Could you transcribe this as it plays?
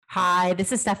Hi,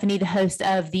 this is Stephanie, the host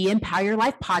of the Empower Your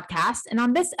Life podcast. And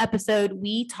on this episode,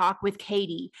 we talk with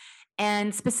Katie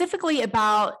and specifically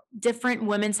about different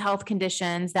women's health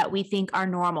conditions that we think are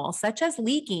normal, such as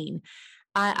leaking.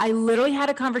 I literally had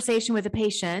a conversation with a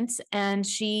patient and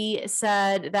she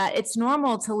said that it's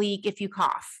normal to leak if you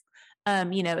cough.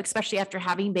 Especially after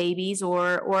having babies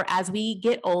or as we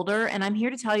get older. And I'm here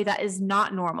to tell you that is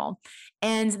not normal.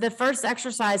 And the first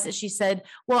exercise that she said,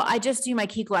 well, I just do my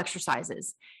Kegel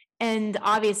exercises. And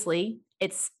obviously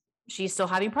she's still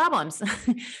having problems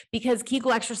because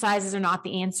Kegel exercises are not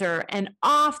the answer. And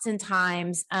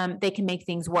oftentimes they can make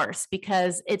things worse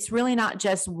because it's really not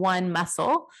just one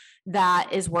muscle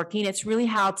that is working. It's really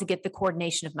how to get the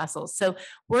coordination of muscles. So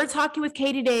we're talking with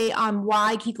Katie today on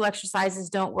why Kegel exercises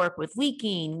don't work with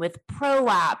leaking, with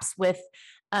prolapse, with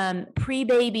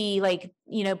pre-baby,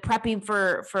 prepping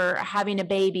for having a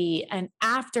baby and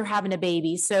after having a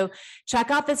baby. So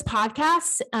check out this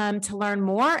podcast to learn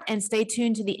more and stay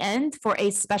tuned to the end for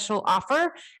a special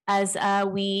offer as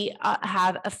we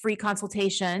have a free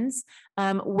consultations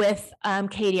with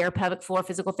Katie, our pelvic floor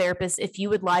physical therapist, if you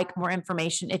would like more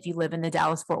information, if you live in the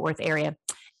Dallas-Fort Worth area.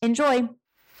 Enjoy.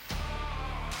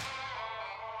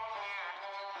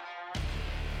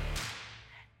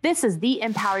 This is the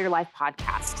Empower Your Life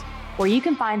podcast, where you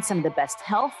can find some of the best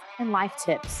health and life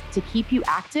tips to keep you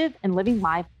active and living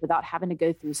life without having to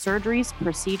go through surgeries,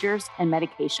 procedures, and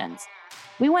medications.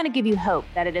 We want to give you hope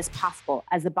that it is possible,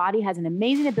 as the body has an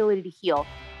amazing ability to heal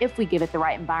if we give it the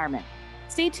right environment.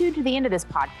 Stay tuned to the end of this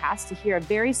podcast to hear a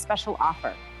very special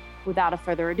offer. Without a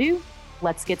further ado,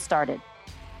 let's get started.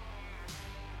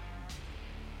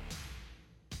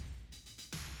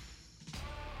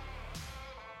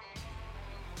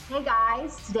 Hey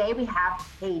guys, today we have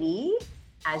Katie.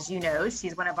 As you know,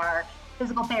 she's one of our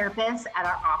physical therapists at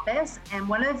our office. And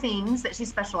one of the things that she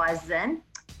specializes in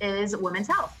is women's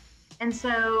health. And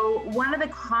so one of the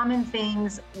common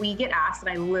things we get asked, and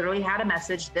I literally had a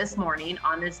message this morning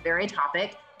on this very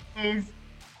topic, is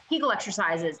Kegel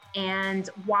exercises and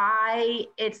why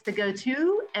it's the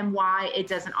go-to and why it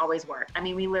doesn't always work. I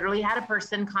mean, we literally had a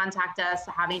person contact us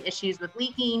having issues with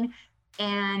leaking.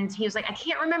 And he was like, I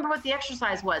can't remember what the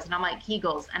exercise was. And I'm like,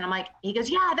 Kegels. And I'm like, he goes,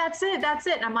 yeah, that's it.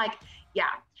 And I'm like,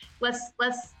 yeah, let's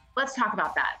talk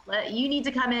about that. You need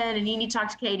to come in and you need to talk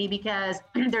to Katie because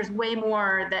there's way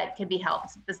more that can be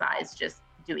helped besides just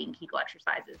doing Kegel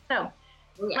exercises. So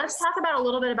Let's talk about a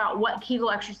little bit about what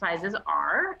Kegel exercises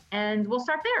are, and we'll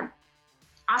start there.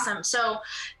 Awesome. So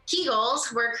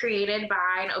Kegels were created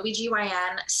by an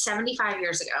OBGYN 75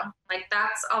 years ago. Like,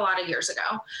 that's a lot of years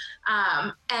ago.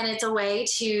 And it's a way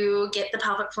to get the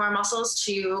pelvic floor muscles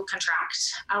to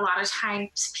contract. A lot of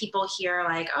times people hear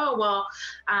like, oh, well,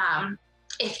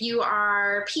 if you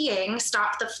are peeing,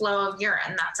 stop the flow of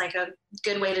urine. That's like a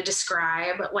good way to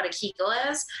describe what a Kegel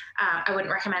is. I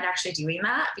wouldn't recommend actually doing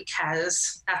that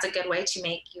because that's a good way to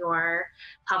make your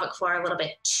pelvic floor a little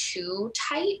bit too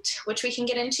tight, which we can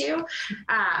get into.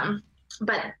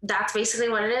 But that's basically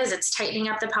what it is. It's tightening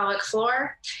up the pelvic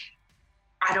floor.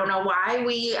 I don't know why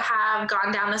we have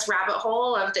gone down this rabbit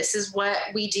hole of this is what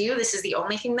we do. This is the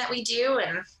only thing that we do.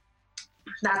 And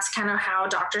that's kind of how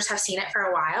doctors have seen it for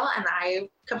a while. And I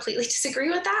completely disagree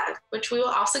with that, which we will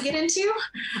also get into.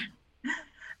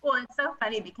 Well, it's so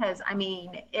funny because, I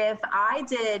mean, if I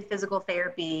did physical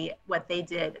therapy, what they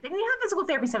did, they didn't have physical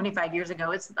therapy 75 years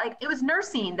ago. It's like, it was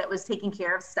nursing that was taking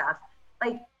care of stuff.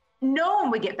 Like, no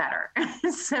one would get better.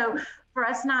 So for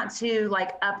us not to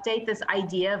like update this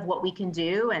idea of what we can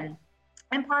do, and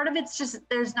part of it's just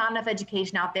there's not enough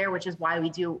education out there, which is why we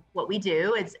do what we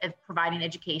do. It's providing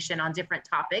education on different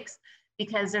topics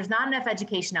because there's not enough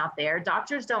education out there.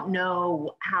 Doctors don't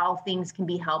know how things can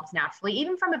be helped naturally,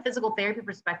 even from a physical therapy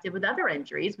perspective with other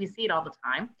injuries. We see it all the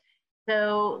time.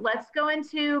 So let's go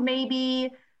into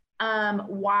maybe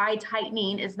why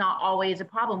tightening is not always a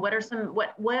problem. What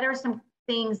are some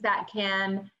things that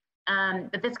can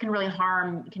that this can really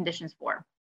harm conditions for?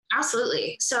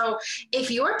 Absolutely. So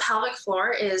if your pelvic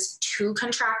floor is too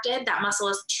contracted, that muscle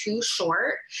is too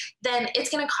short, then it's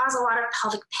going to cause a lot of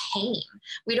pelvic pain.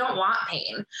 We don't want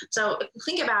pain. So if you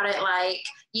think about it, like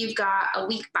you've got a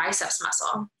weak biceps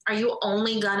muscle. Are you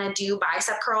only going to do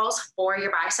bicep curls for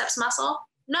your biceps muscle?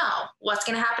 No. What's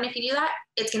going to happen if you do that?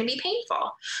 It's going to be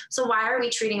painful. So why are we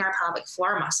treating our pelvic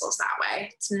floor muscles that way?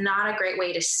 It's not a great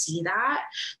way to see that.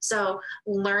 So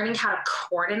learning how to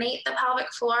coordinate the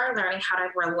pelvic floor, learning how to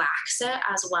relax it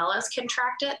as well as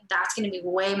contract it, that's going to be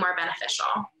way more beneficial.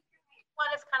 Well,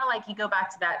 it's kind of like you go back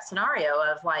to that scenario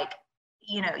of like,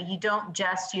 you know, you don't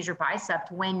just use your bicep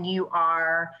when you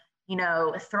are,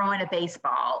 throwing a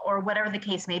baseball or whatever the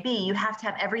case may be. You have to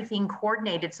have everything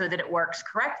coordinated so that it works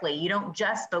correctly. You don't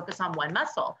just focus on one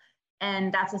muscle.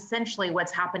 And that's essentially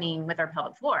what's happening with our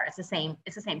pelvic floor. It's the same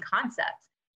concept.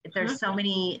 There's so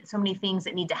many things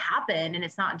that need to happen, and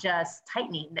it's not just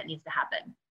tightening that needs to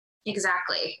happen.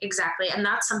 Exactly. And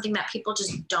that's something that people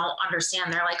just don't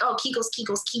understand. They're like, oh,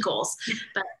 Kegels.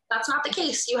 But that's not the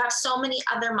case. You have so many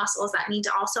other muscles that need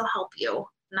to also help you.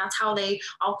 And that's how they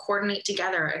all coordinate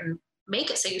together and make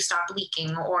it so you stop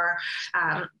leaking, or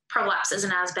prolapse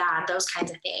isn't as bad, those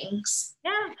kinds of things.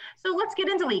 Yeah. So let's get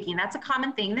into leaking. That's a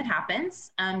common thing that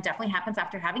happens. Definitely happens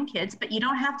after having kids, but you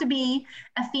don't have to be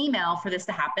a female for this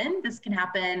to happen. This can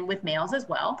happen with males as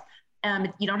well.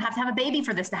 You don't have to have a baby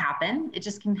for this to happen. It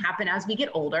just can happen as we get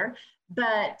older.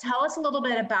 But tell us a little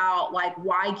bit about like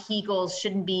why Kegels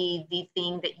shouldn't be the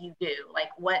thing that you do. Like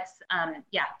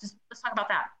just let's talk about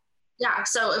that. Yeah.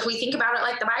 So if we think about it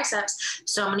like the biceps,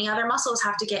 so many other muscles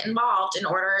have to get involved in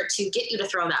order to get you to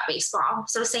throw that baseball.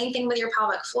 So same thing with your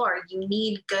pelvic floor. You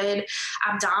need good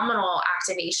abdominal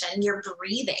activation. Your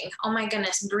breathing. Oh my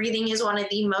goodness. Breathing is one of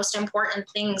the most important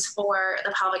things for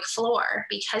the pelvic floor,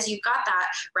 because you've got that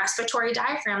respiratory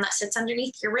diaphragm that sits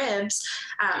underneath your ribs,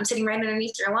 sitting right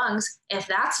underneath your lungs. If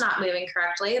that's not moving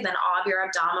correctly, then all of your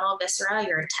abdominal viscera,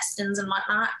 your intestines and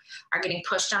whatnot, are getting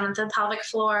pushed down into the pelvic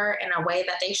floor in a way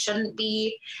that they shouldn't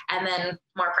be. And then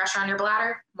more pressure on your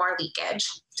bladder, more leakage.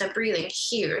 So breathing,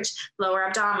 huge. Lower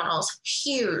abdominals,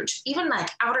 huge. Even like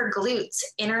outer glutes,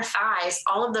 inner thighs,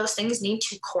 all of those things need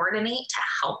to coordinate to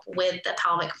help with the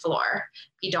pelvic floor.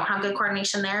 If you don't have good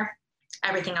coordination there,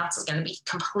 everything else is going to be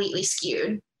completely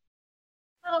skewed.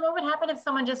 Well, what would happen if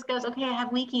someone just goes, okay, I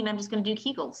have leaking, I'm just going to do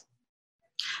Kegels?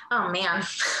 Oh man.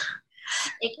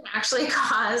 It can actually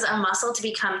cause a muscle to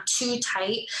become too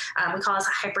tight. We call this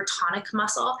a hypertonic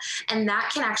muscle. And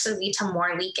that can actually lead to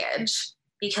more leakage,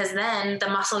 because then the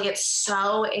muscle gets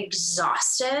so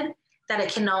exhausted that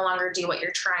it can no longer do what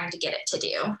you're trying to get it to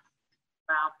do.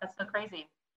 Wow, that's so crazy.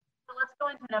 So let's go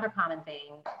into another common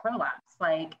thing, prolapse.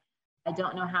 Like, I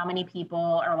don't know how many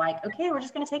people are like, okay, we're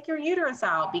just going to take your uterus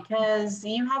out because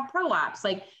you have prolapse.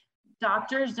 Like,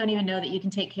 doctors don't even know that you can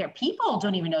take care. People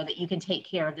don't even know that you can take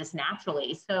care of this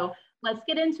naturally. So let's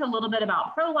get into a little bit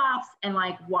about prolapse and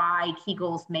like why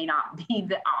Kegels may not be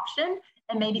the option,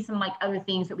 and maybe some like other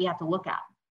things that we have to look at.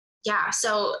 Yeah.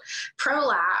 So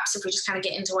prolapse, if we just kind of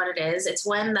get into what it is, it's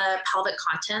when the pelvic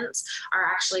contents are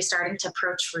actually starting to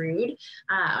protrude.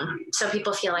 So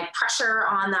people feel like pressure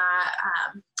on that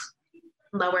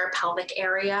lower pelvic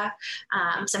area.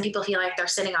 Some people feel like they're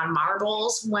sitting on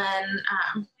marbles when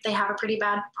they have a pretty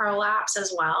bad prolapse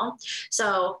as well.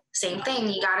 So same thing,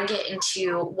 you got to get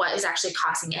into what is actually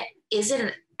causing it. Is it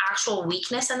an actual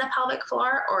weakness in the pelvic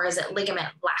floor, or is it ligament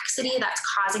laxity that's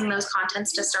causing those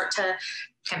contents to start to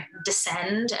kind of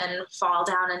descend and fall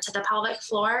down into the pelvic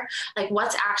floor? Like,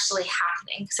 what's actually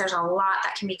happening? Because there's a lot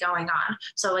that can be going on.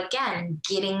 So again,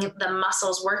 getting the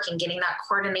muscles working, getting that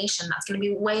coordination, that's going to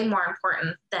be way more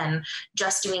important than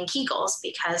just doing Kegels,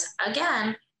 because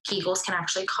again, Kegels can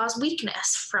actually cause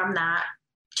weakness from that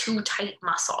too tight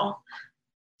muscle.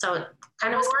 So it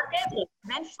kind of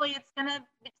eventually it's going to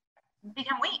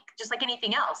become weak, just like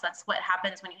anything else. That's what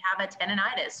happens when you have a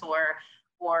tendonitis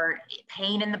or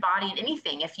pain in the body,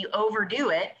 anything. If you overdo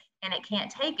it and it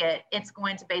can't take it, it's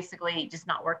going to basically just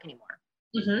not work anymore.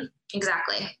 Mm-hmm.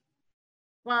 Exactly.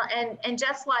 Well, and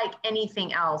just like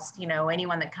anything else,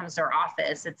 anyone that comes to our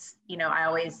office, it's,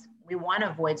 we want to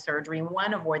avoid surgery, we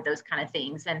want to avoid those kind of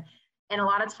things. And a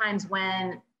lot of times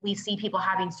when we see people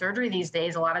having surgery these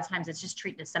days, a lot of times it's just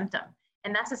treating a symptom.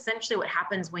 And that's essentially what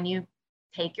happens when you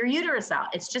take your uterus out.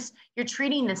 It's just, you're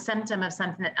treating the symptom of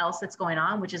something else that's going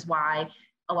on, which is why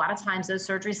a lot of times those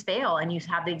surgeries fail and you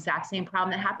have the exact same problem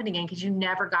that happened again, because you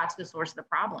never got to the source of the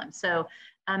problem. So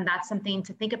that's something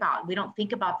to think about. We don't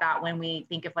think about that when we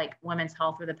think of like women's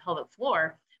health or the pelvic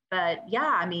floor. But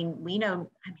yeah, I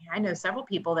know several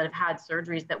people that have had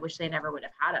surgeries that wish they never would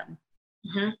have had them.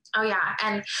 Mm-hmm. Oh yeah.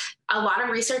 And a lot of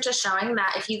research is showing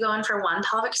that if you go in for one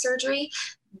pelvic surgery,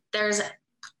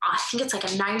 I think it's like a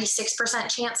 96%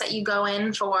 chance that you go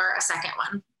in for a second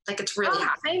one. Like, it's really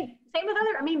high. Same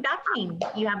with back pain.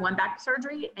 You have one back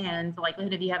surgery and the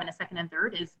likelihood of you having a second and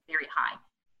third is very high.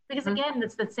 Because again,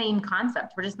 it's the same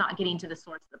concept. We're just not getting to the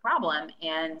source of the problem.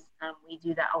 And we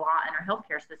do that a lot in our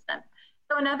healthcare system.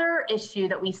 So another issue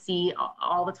that we see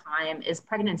all the time is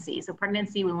pregnancy. So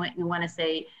pregnancy, we want to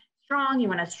say strong, you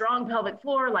want a strong pelvic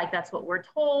floor, like that's what we're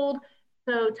told.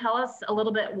 So tell us a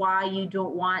little bit why you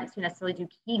don't want to necessarily do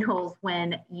Kegels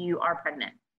when you are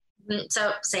pregnant.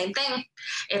 So same thing.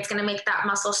 It's going to make that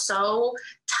muscle so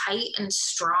tight and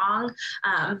strong,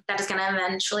 that is going to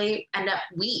eventually end up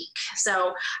weak.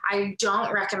 So I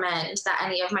don't recommend that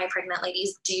any of my pregnant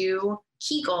ladies do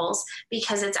Kegels,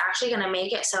 because it's actually going to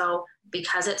make it so,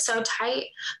 because it's so tight,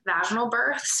 vaginal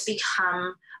births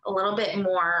become a little bit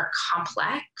more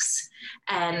complex,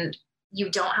 and you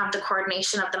don't have the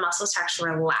coordination of the muscles to actually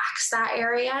relax that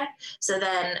area. So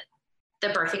then the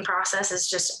birthing process is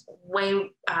just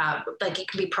way, like it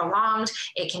can be prolonged.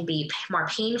 It can be more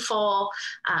painful,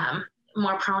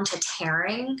 more prone to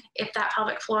tearing if that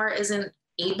pelvic floor isn't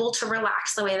able to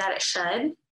relax the way that it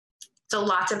should. So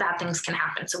lots of bad things can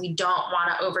happen. So we don't want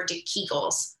to overdo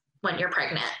Kegels when you're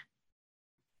pregnant.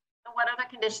 What other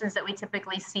conditions that we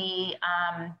typically see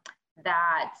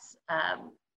that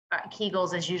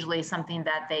Kegels is usually something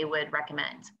that they would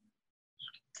recommend?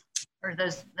 Or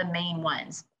those the main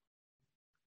ones?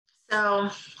 So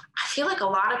I feel like a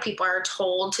lot of people are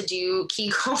told to do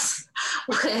Kegels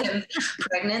with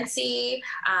pregnancy.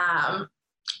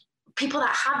 People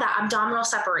that have that abdominal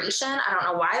separation, I don't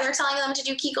know why they're telling them to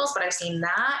do Kegels, but I've seen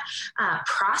that.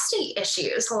 Prostate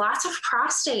issues, lots of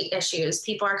prostate issues.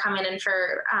 People are coming in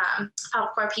for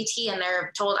pelvic floor PT and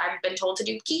they're told, I've been told to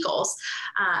do Kegels.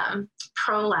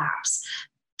 Prolapse,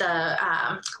 the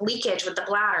leakage with the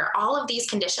bladder, all of these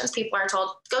conditions, people are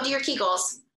told, go do your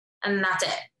Kegels, and that's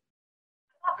it.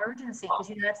 Urgency,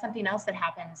 because that's something else that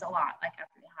happens a lot. Like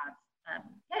after you have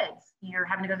kids, you're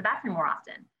having to go to the bathroom more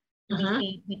often. Mm-hmm. We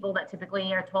see people that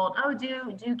typically are told, "Oh, do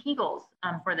Kegels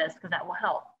for this because that will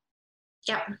help."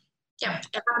 Yep,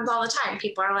 it happens all the time.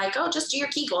 People are like, "Oh, just do your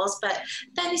Kegels," but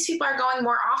then these people are going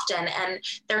more often, and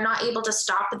they're not able to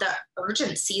stop the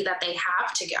urgency that they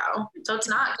have to go. So it's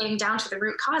not getting down to the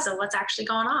root cause of what's actually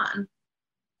going on.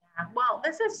 Yeah. Well,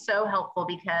 this is so helpful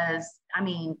because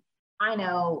I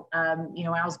know, when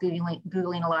I was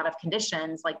Googling a lot of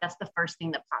conditions, like that's the first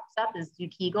thing that pops up is do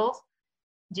Kegels,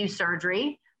 do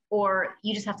surgery, or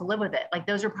you just have to live with it. Like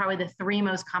those are probably the three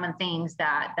most common things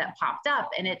that popped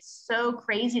up. And it's so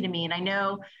crazy to me. And I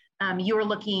know you were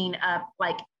looking up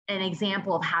like an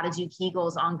example of how to do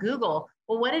Kegels on Google.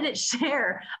 Well, what did it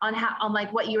share on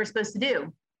like what you were supposed to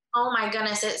do? Oh my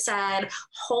goodness. It said,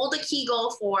 hold a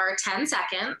Kegel for 10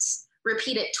 seconds,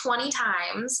 repeat it 20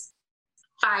 times,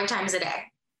 5 times a day.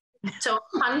 So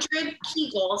 100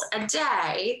 Kegels a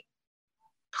day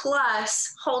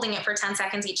plus holding it for 10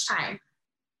 seconds each time.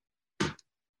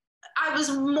 I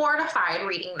was mortified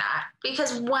reading that,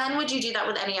 because when would you do that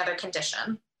with any other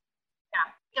condition? Yeah,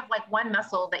 you have like one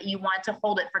muscle that you want to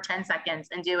hold it for 10 seconds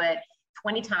and do it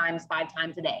 20 times, 5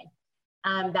 times a day.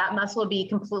 That muscle would be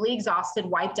completely exhausted,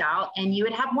 wiped out, and you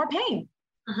would have more pain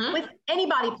with any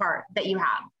body part that you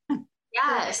have.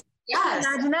 Yes. Yes.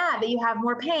 Imagine that you have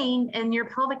more pain in your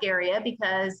pelvic area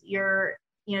because you're,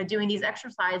 doing these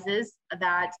exercises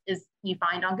that is you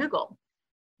find on Google.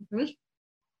 Mm-hmm.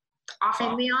 Awful.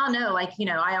 And we all know,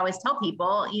 I always tell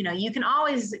people, you can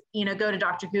always, go to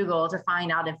Dr. Google to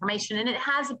find out information, and it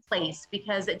has a place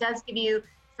because it does give you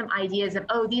some ideas of,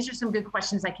 oh, these are some good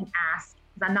questions I can ask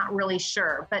because I'm not really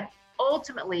sure. But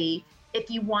ultimately, if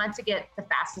you want to get the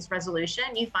fastest resolution,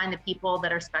 you find the people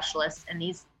that are specialists in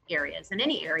these areas, in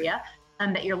any area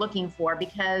that you're looking for,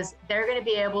 because they're going to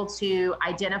be able to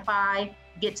identify,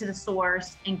 get to the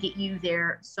source, and get you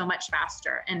there so much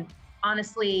faster. And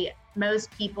honestly,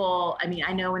 most people,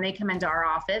 I know when they come into our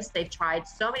office, they've tried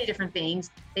so many different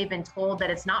things. They've been told that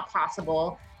it's not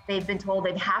possible. They've been told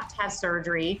they have to have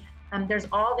surgery. There's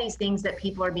all these things that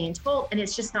people are being told, and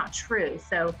it's just not true.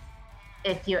 So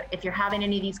if you're having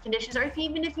any of these conditions, or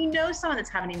even if you know someone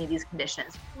that's having any of these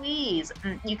conditions, please,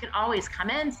 you can always come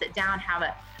in, sit down, have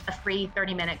a free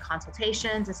 30-minute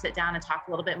consultation to sit down and talk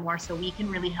a little bit more so we can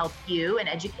really help you and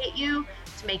educate you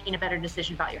to making a better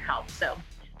decision about your health. So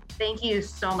thank you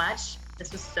so much.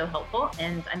 This was so helpful,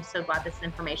 and I'm so glad this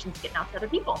information is getting out to other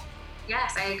people.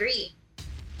 Yes, I agree.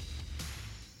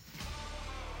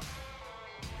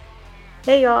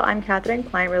 Hey y'all, I'm Catherine,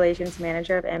 Client Relations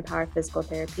Manager of Empower Physical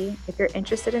Therapy. If you're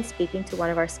interested in speaking to one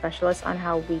of our specialists on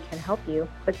how we can help you,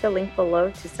 click the link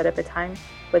below to set up a time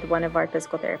with one of our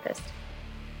physical therapists.